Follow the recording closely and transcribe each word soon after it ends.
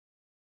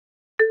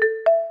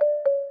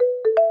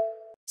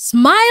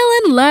Smile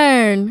and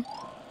learn!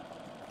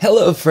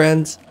 Hello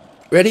friends!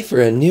 Ready for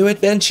a new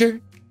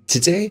adventure?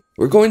 Today,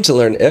 we're going to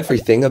learn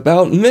everything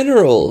about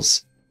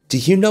minerals! Do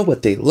you know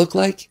what they look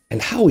like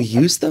and how we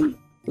use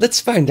them? Let's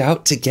find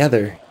out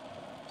together.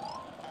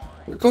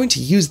 We're going to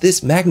use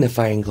this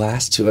magnifying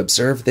glass to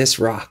observe this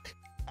rock.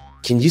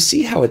 Can you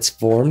see how it's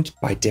formed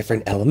by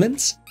different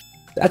elements?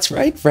 That's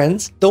right,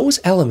 friends. Those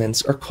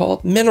elements are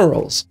called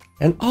minerals,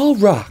 and all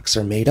rocks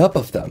are made up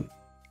of them.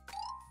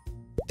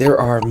 There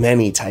are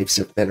many types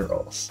of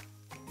minerals.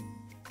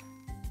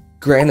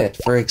 Granite,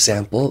 for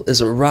example,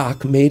 is a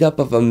rock made up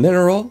of a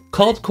mineral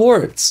called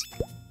quartz.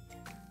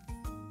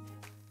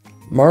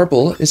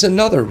 Marble is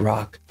another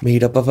rock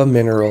made up of a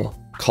mineral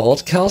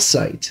called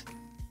calcite.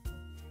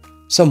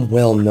 Some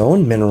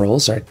well-known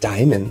minerals are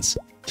diamonds,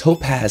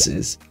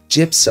 topazes,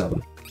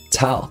 gypsum,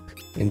 talc,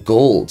 and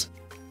gold.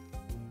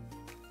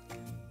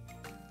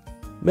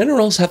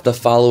 Minerals have the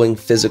following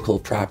physical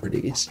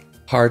properties: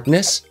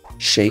 hardness,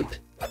 shape,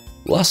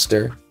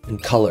 luster,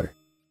 and color.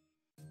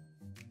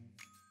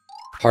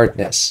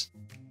 Hardness.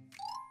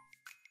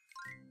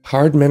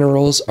 Hard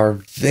minerals are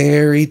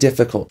very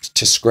difficult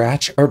to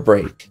scratch or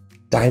break.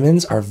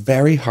 Diamonds are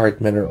very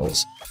hard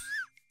minerals.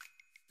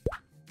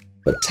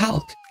 But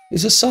talc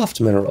is a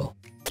soft mineral.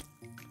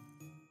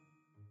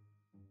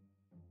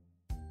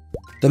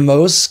 The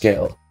Mohs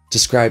Scale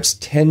describes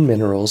 10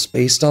 minerals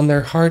based on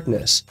their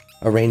hardness,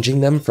 arranging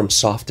them from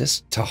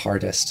softest to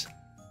hardest.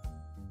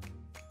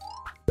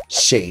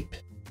 Shape.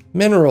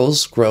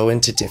 Minerals grow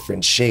into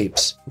different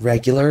shapes,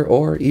 regular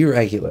or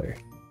irregular.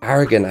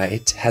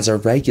 Aragonite has a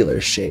regular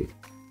shape,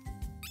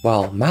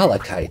 while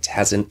malachite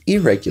has an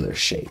irregular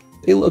shape.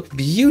 They look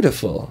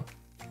beautiful.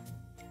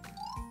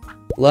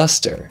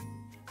 Luster.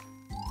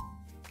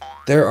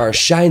 There are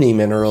shiny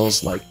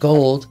minerals like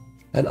gold,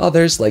 and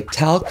others like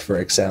talc, for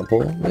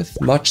example, with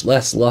much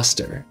less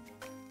luster.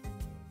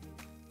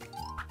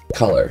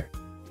 Color.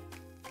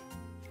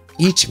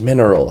 Each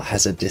mineral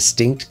has a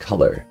distinct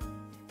color.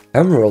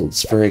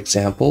 Emeralds, for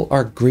example,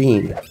 are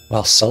green,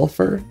 while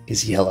sulfur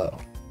is yellow.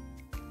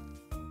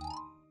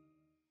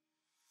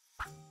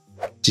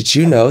 Did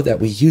you know that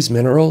we use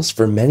minerals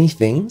for many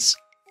things?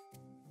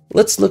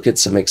 Let's look at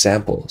some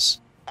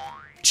examples.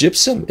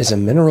 Gypsum is a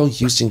mineral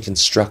used in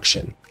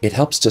construction. It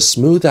helps to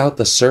smooth out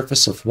the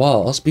surface of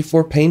walls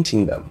before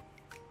painting them.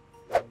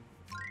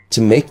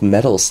 To make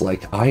metals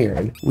like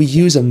iron, we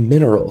use a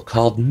mineral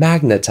called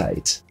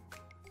magnetite.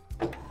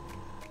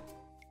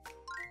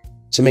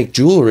 To make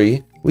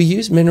jewelry, we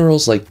use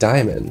minerals like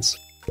diamonds,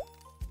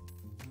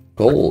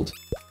 gold,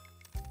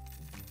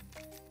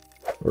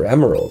 or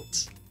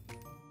emeralds.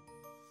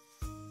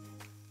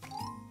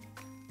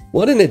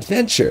 What an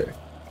adventure!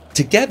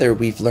 Together,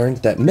 we've learned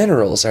that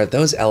minerals are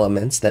those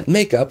elements that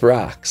make up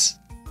rocks.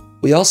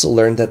 We also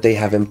learned that they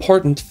have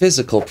important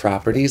physical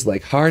properties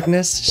like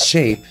hardness,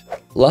 shape,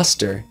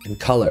 luster, and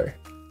color.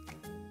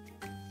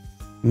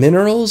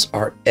 Minerals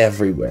are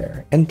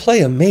everywhere and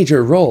play a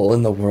major role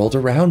in the world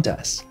around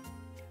us.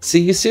 See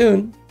you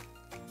soon!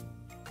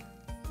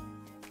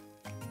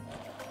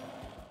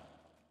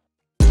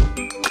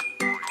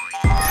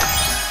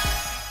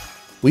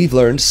 We've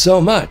learned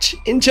so much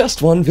in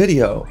just one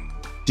video.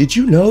 Did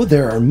you know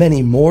there are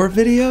many more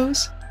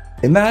videos?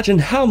 Imagine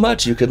how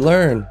much you could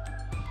learn.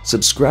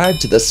 Subscribe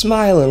to the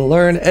Smile and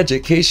Learn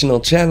educational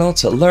channel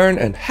to learn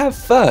and have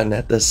fun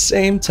at the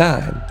same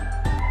time.